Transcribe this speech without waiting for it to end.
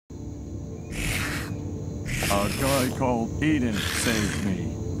A guy called Eden saved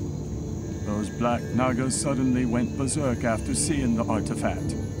me. Those black Nagas suddenly went berserk after seeing the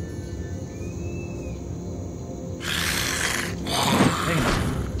artifact. Hey,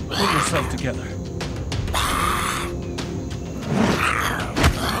 pull yourself together.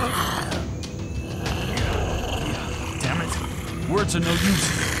 Damn it. Words are no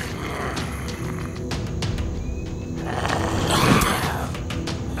use.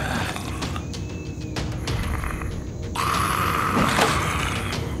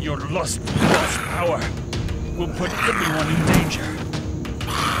 Your lust for lost power will put everyone in danger.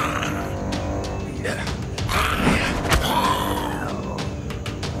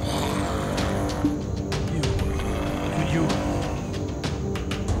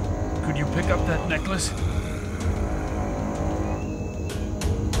 Could you pick up that necklace?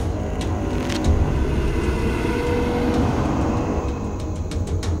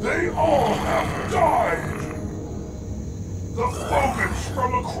 They all have died! The Fogans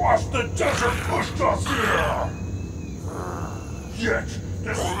from across the desert pushed us here! Yet,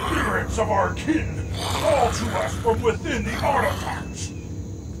 the spirits of our kin call to us from within the artifacts!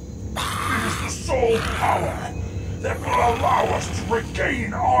 It is the sole power that will allow us to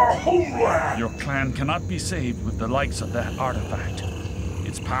regain our homeland! Your clan cannot be saved with the likes of that artifact.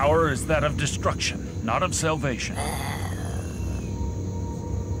 Its power is that of destruction, not of salvation.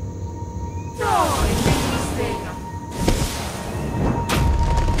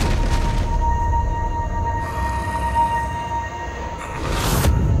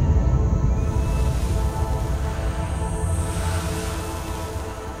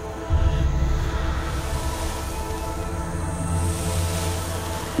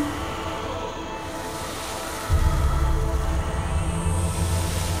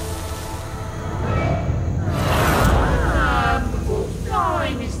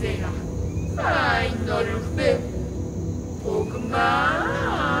 Ai,